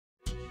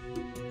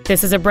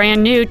This is a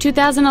brand new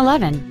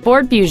 2011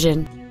 Ford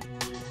Fusion.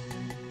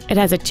 It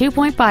has a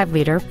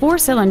 2.5-liter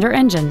four-cylinder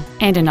engine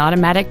and an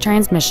automatic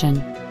transmission.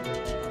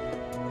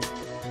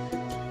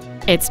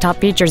 Its top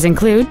features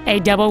include a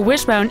double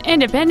wishbone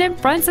independent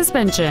front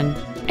suspension,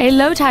 a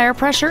low tire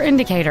pressure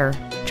indicator,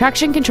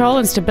 traction control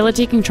and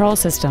stability control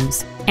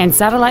systems, and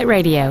satellite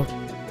radio.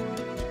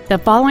 The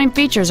following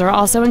features are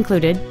also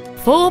included: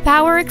 full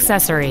power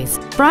accessories,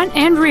 front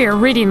and rear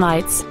reading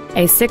lights,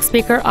 a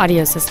 6-speaker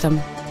audio system,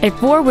 a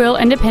 4-wheel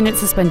independent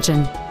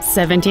suspension,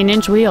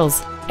 17-inch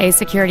wheels, a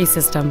security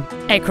system,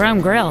 a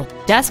chrome grille,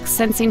 dusk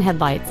sensing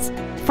headlights,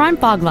 front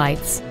fog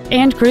lights,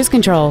 and cruise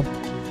control.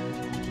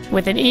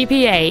 With an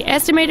EPA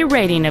estimated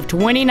rating of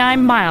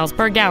 29 miles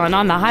per gallon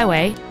on the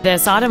highway,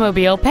 this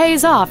automobile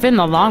pays off in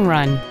the long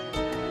run.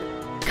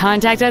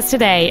 Contact us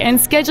today and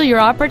schedule your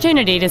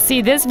opportunity to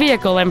see this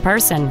vehicle in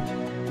person.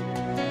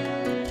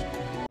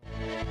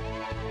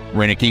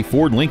 Reineke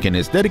Ford Lincoln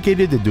is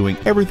dedicated to doing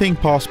everything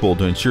possible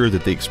to ensure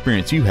that the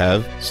experience you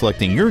have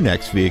selecting your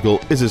next vehicle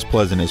is as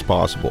pleasant as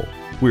possible.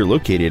 We're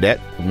located at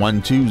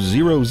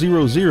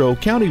 12000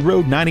 County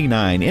Road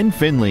 99 in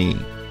Findlay.